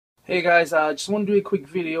Hey guys, I just want to do a quick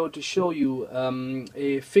video to show you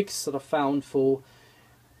a fix that I found for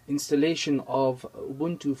installation of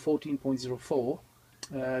Ubuntu 14.04.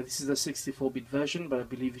 This is the 64-bit version, but I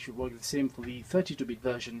believe it should work the same for the 32-bit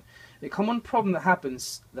version. A common problem that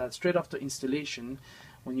happens that straight after installation,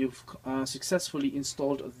 when you've successfully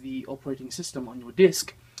installed the operating system on your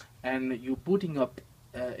disk and you're booting up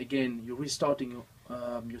again, you're restarting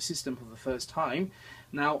your system for the first time.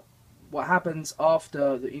 Now, what happens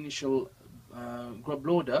after the initial grub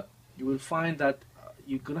loader, you will find that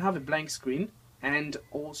you're going to have a blank screen, and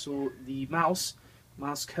also the mouse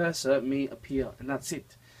cursor may appear, and that's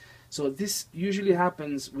it. So this usually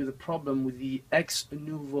happens with a problem with the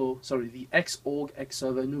xorg-edgers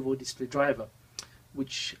nouveau display driver,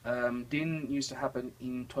 which didn't used to happen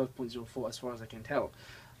in 12.04 as far as I can tell.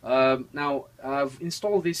 Now, I've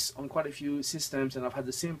installed this on quite a few systems and I've had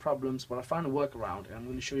the same problems, but I found a workaround and I'm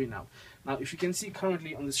going to show you now. Now, if you can see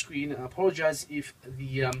currently on the screen, I apologize if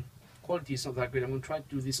the quality is not that great. I'm going to try to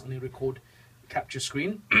do this on a record capture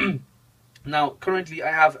screen. Now, currently I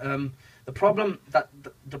have the problem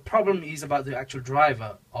is about the actual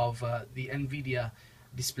driver of the NVIDIA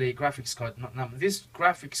display graphics card. Now, this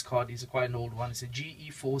graphics card is quite an old one. It's a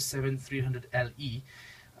GeForce 7300LE.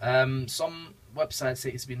 Some websites say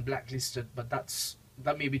it's been blacklisted, but that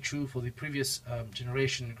may be true for the previous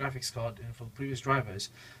generation graphics card and for the previous drivers.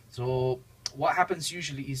 So what happens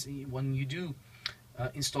usually is when you do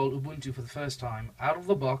install Ubuntu for the first time, out of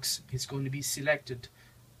the box it's going to be selected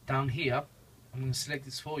down here. I'm going to select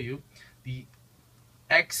this for you, the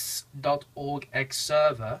x.org-edgers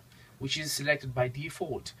server, which is selected by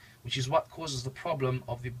default, which is what causes the problem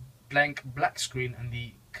of the blank black screen and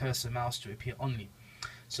the cursor mouse to appear only.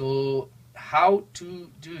 So how to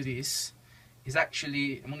do this is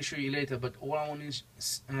actually, I'm going to show you later, but all I want to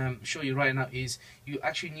show you right now is you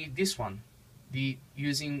actually need this one, the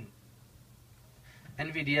using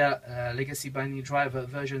NVIDIA legacy binary driver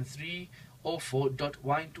version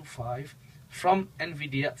 304.125 from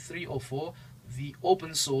NVIDIA 304, the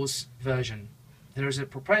open source version. There is a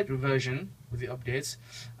proprietary version with the updates.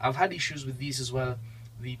 I've had issues with these as well,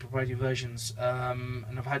 the proprietary versions, and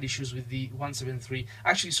I've had issues with the 173.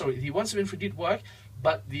 Actually, sorry, the 173 did work,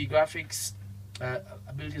 but the graphics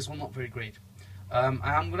abilities were not very great. I'm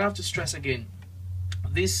going to have to stress again,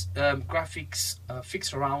 this graphics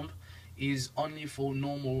fix around is only for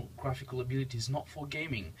normal graphical abilities, not for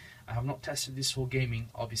gaming. I have not tested this for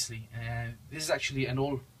gaming, obviously. This is actually an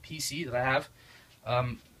old PC that I have.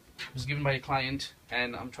 It was given by a client,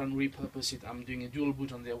 and I'm trying to repurpose it. I'm doing a dual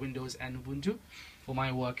boot on their Windows and Ubuntu for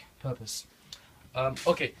my work purpose.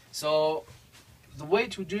 Okay, so the way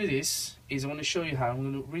to do this is I'm going to show you how. I'm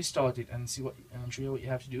going to restart it and see what show you what you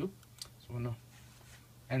have to do. So I'm going to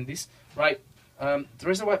end this. Right,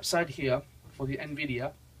 there is a website here for the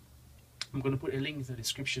NVIDIA. I'm going to put a link in the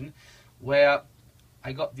description where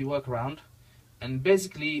I got the workaround. And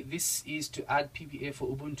basically, this is to add PPA for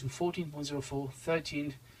Ubuntu 14.04,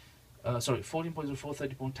 14.04,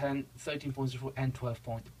 30.10, 13.04, and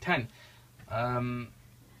 12.10.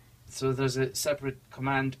 So there's a separate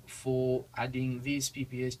command for adding these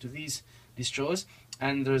PPAs to these distros,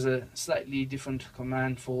 and there's a slightly different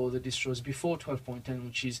command for the distros before 12.10,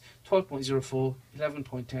 which is 12.04,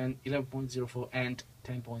 11.10, 11.04, and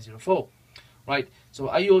 10.04. Right, so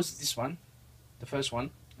I use this one, the first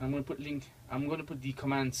one. I'm going to put the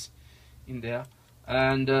commands in there,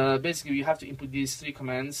 and basically you have to input these three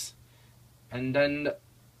commands, and then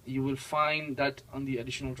you will find that on the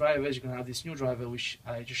additional drivers you're going to have this new driver which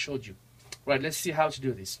I just showed you. Right, let's see how to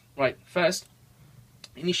do this. Right, first,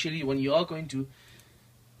 initially when you are going to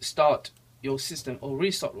start your system or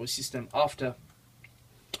restart your system after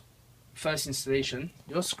first installation,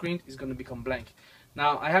 your screen is going to become blank.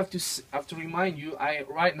 Now I have to remind you,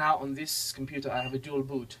 right now on this computer I have a dual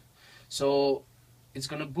boot, so it's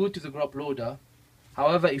going to boot to the grub loader.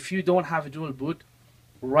 However, if you don't have a dual boot,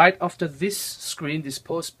 right after this screen, this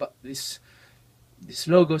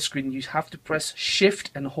logo screen, you have to press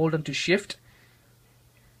Shift and hold on to Shift,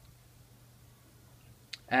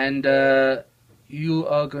 and you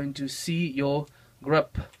are going to see your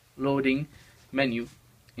grub loading menu,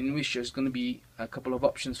 in which there's going to be a couple of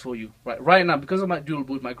options for you. Right now, because of my dual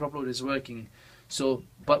boot, my grub loader is working. So,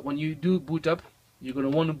 but when you do boot up, you're going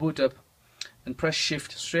to want to boot up and press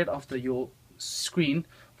Shift straight after your screen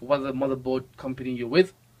for whatever motherboard company you're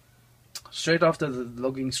with. Straight after the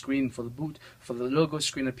logging screen for the boot, for the logo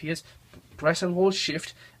screen appears, press and hold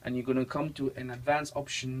Shift, and you're going to come to an advanced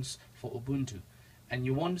options for Ubuntu. And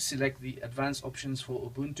you want to select the advanced options for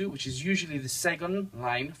Ubuntu, which is usually the second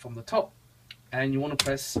line from the top. And you want to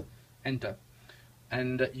press Enter.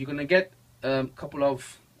 And you're going to get a couple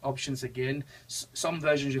of options again. Some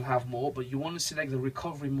versions you'll have more, but you want to select the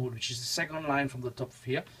recovery mode, which is the second line from the top of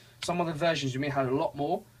here. Some other versions you may have a lot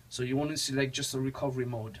more, so you want to select just the recovery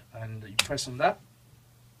mode, and you press on that.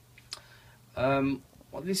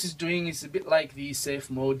 What this is doing is a bit like the safe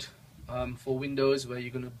mode for Windows, where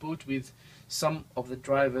you're going to boot with some of the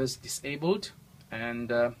drivers disabled. And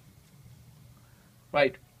you're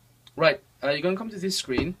going to come to this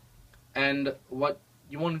screen, and what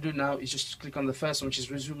you want to do now is just click on the first one, which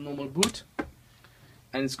is resume normal boot,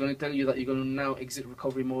 and it's going to tell you that you're going to now exit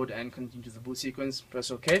recovery mode and continue to the boot sequence.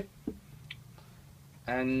 Press OK,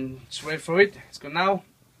 and just wait for it. It's going to now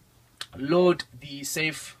load the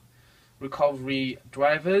safe recovery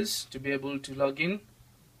drivers to be able to log in.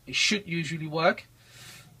 It should usually work,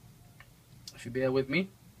 if you bear with me.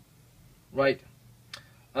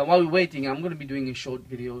 While we're waiting, I'm going to be doing a short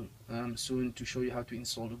video soon to show you how to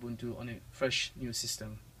install Ubuntu on a fresh new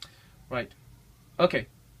system. Okay.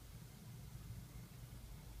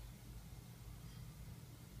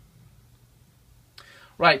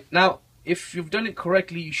 Now, if you've done it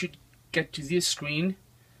correctly, you should get to this screen.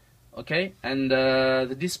 Okay, and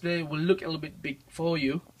the display will look a little bit big for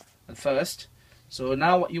you at first. So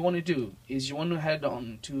now what you want to do is you want to head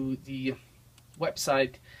on to the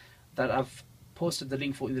website that I've posted the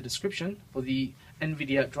link for in the description for the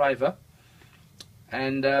NVIDIA driver.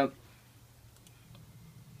 And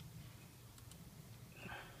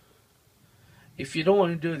if you don't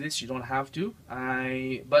want to do this, you don't have to.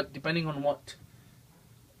 But depending on what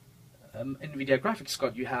NVIDIA graphics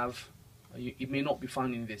card you have, it may not be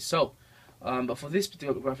found in this. So but for this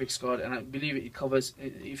particular graphics card, and I believe it covers,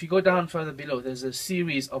 if you go down further below, there's a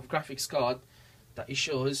series of graphics card that it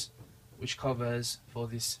shows which covers for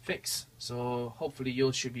this fix. So hopefully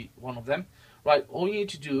yours should be one of them. All you need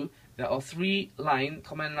to do, there are 3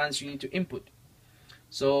 command lines you need to input.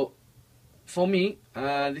 So for me,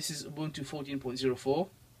 this is Ubuntu 14.04.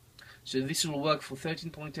 So this will work for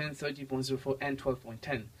 13.10, 13.04 and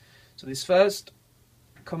 12.10. So this first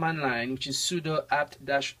command line, which is sudo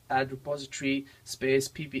apt-add-repository space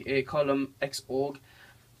ppa column xorg-edgers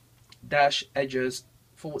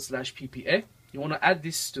 /ppa. You want to add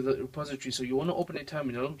this to the repository, so you want to open a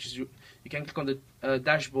terminal, which is you can click on the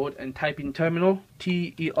dashboard and type in terminal,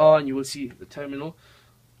 TER, and you will see the terminal,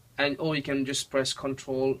 or you can just press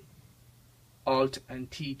Control Alt and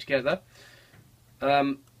T together.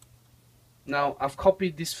 Now I've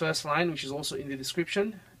copied this first line, which is also in the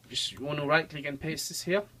description. You want to right click and paste this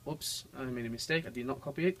here. Oops, I made a mistake, I did not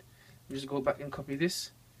copy it. Just go back and copy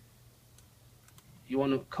this. You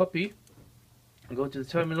want to copy and go to the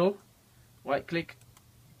terminal, right click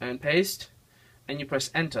and paste, and you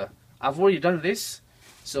press enter. I've already done this,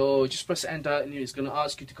 so just press enter, and it's going to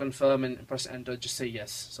ask you to confirm, and press enter, just say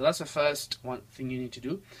yes. So that's the first one thing you need to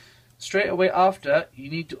do. Straight away after, you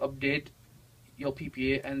need to update your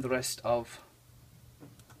PPA and the rest of,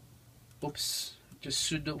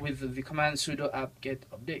 just sudo with the command sudo apt-get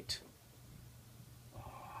update.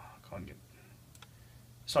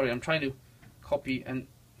 Sorry, I'm trying to copy and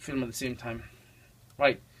film at the same time.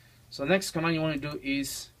 So the next command you want to do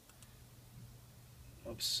is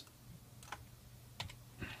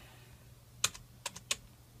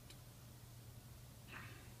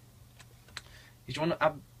you want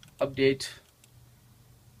to update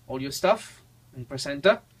all your stuff and press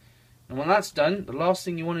enter. And when that's done, the last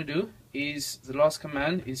thing you want to do is, the last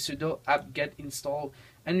command is sudo apt-get install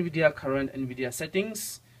nvidia-current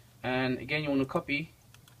nvidia-settings, and again you want to copy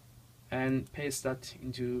and paste that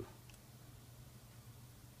into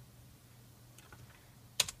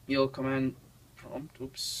your command prompt.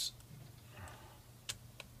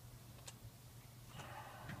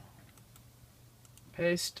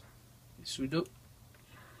 Paste sudo.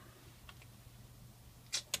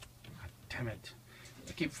 Damn it,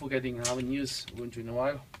 I keep forgetting, I haven't used Ubuntu in a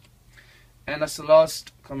while. And that's the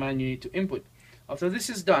last command you need to input. After this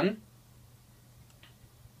is done,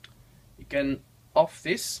 you can off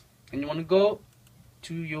this, and you want to go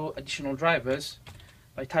to your additional drivers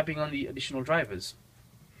by typing on the additional drivers.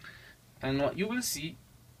 And what you will see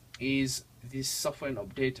is this software and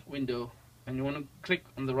update window, and you want to click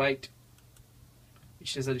on the right,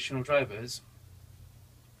 which says additional drivers,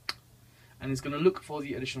 and it's going to look for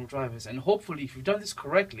the additional drivers. And hopefully, if you've done this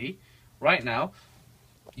correctly right now,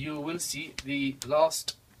 you will see the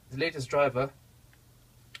latest driver,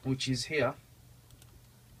 which is here.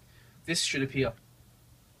 This should appear.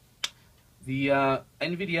 The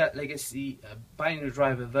NVIDIA legacy binary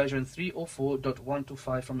driver version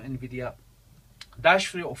 304.125 from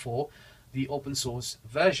NVIDIA-304, the open source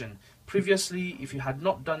version. Previously, if you had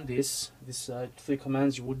not done these 3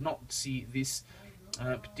 commands, you would not see this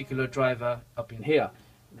particular driver up in here.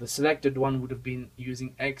 the selected one would have been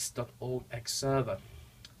using x.org-edgers server,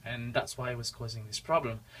 and that's why it was causing this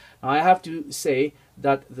problem. Now I have to say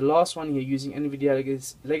that the last one here, using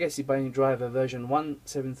NVIDIA legacy binary driver version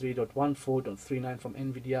 173.14.39 from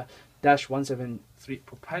NVIDIA-173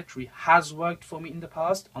 proprietary, has worked for me in the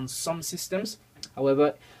past on some systems.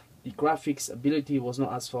 However, the graphics ability was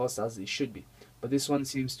not as fast as it should be, but this one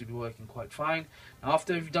seems to be working quite fine. Now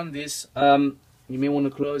after you've done this, you may want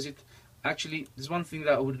to close it. Actually, there's one thing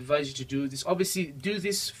that I would advise you to do. Obviously do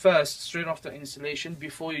this first, straight after installation,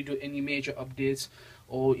 before you do any major updates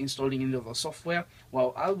or installing any other software.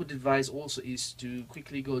 What I would advise also is to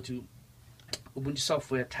quickly go to Ubuntu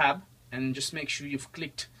software tab and just make sure you've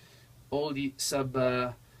clicked all the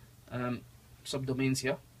subdomains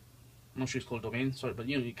here. I'm not sure it's called domain, sorry, but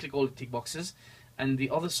you click all the tick boxes, and the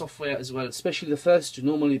other software as well, especially the first two.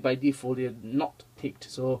 Normally by default they're not ticked,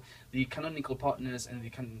 so the canonical partners and the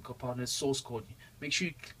canonical partners source code, make sure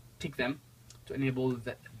you tick them to enable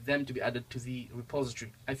them to be added to the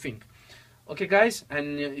repository, I think. Okay guys,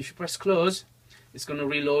 and if you press close, it's going to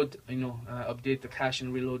reload, update the cache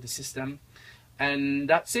and reload the system, and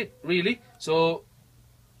that's it really. So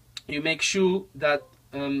you make sure that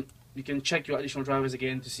you can check your additional drivers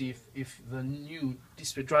again to see if the new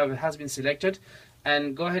display driver has been selected,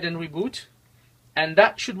 and go ahead and reboot, and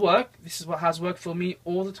that should work. This is what has worked for me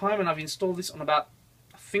all the time, and I've installed this on I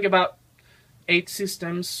think about 8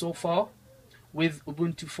 systems so far with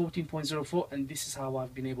Ubuntu 14.04, and this is how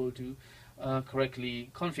I've been able to correctly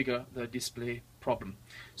configure the display problem.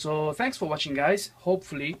 So thanks for watching guys,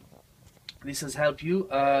 hopefully this has helped you.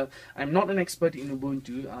 I'm not an expert in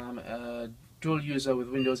Ubuntu. I'm a dual user with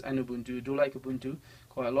Windows and Ubuntu. Do like Ubuntu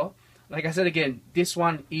quite a lot. Like I said again, this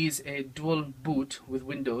one is a dual boot with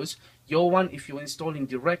Windows. Your one, if you're installing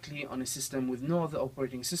directly on a system with no other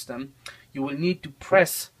operating system, you will need to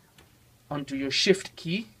press onto your shift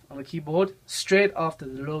key on the keyboard straight after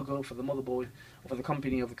the logo for the motherboard or for the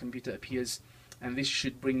company of the computer appears, and this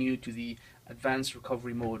should bring you to the advanced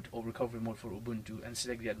recovery mode or recovery mode for Ubuntu, and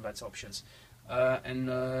select the advanced options.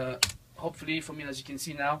 Hopefully for me, as you can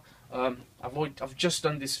see now, I've just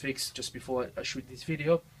done this fix just before I shoot this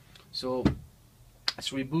video, so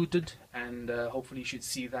it's rebooted, and hopefully you should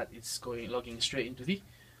see that it's logging straight into the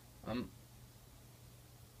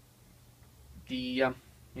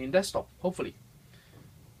main desktop, hopefully.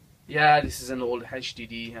 Yeah, this is an old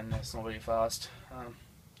HDD and it's not very fast.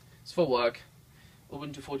 It's for work.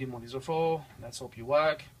 Ubuntu 14.04, let's hope you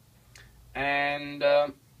work. And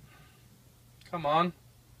come on.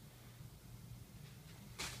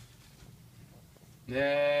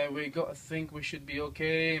 There we go. I think we should be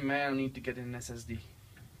okay. Man, I need to get an SSD.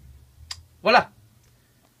 Voila!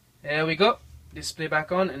 There we go. Display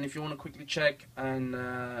back on, and if you want to quickly check and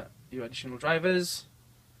your additional drivers.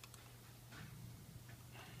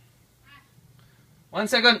 1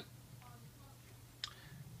 second.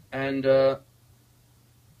 And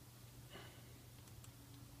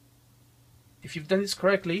if you've done this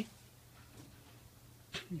correctly,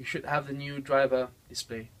 you should have the new driver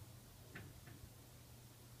display.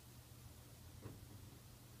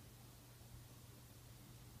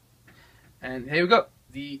 And here we go.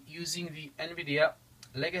 Using the NVIDIA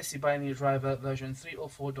legacy binary driver version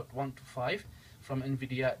 304.125 from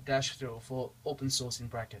NVIDIA-304 open source in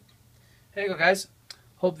bracket. Here you go guys.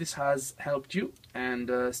 Hope this has helped you,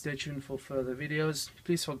 and stay tuned for further videos.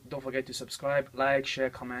 Please don't forget to subscribe, like,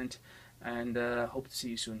 share, comment, and hope to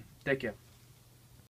see you soon. Take care.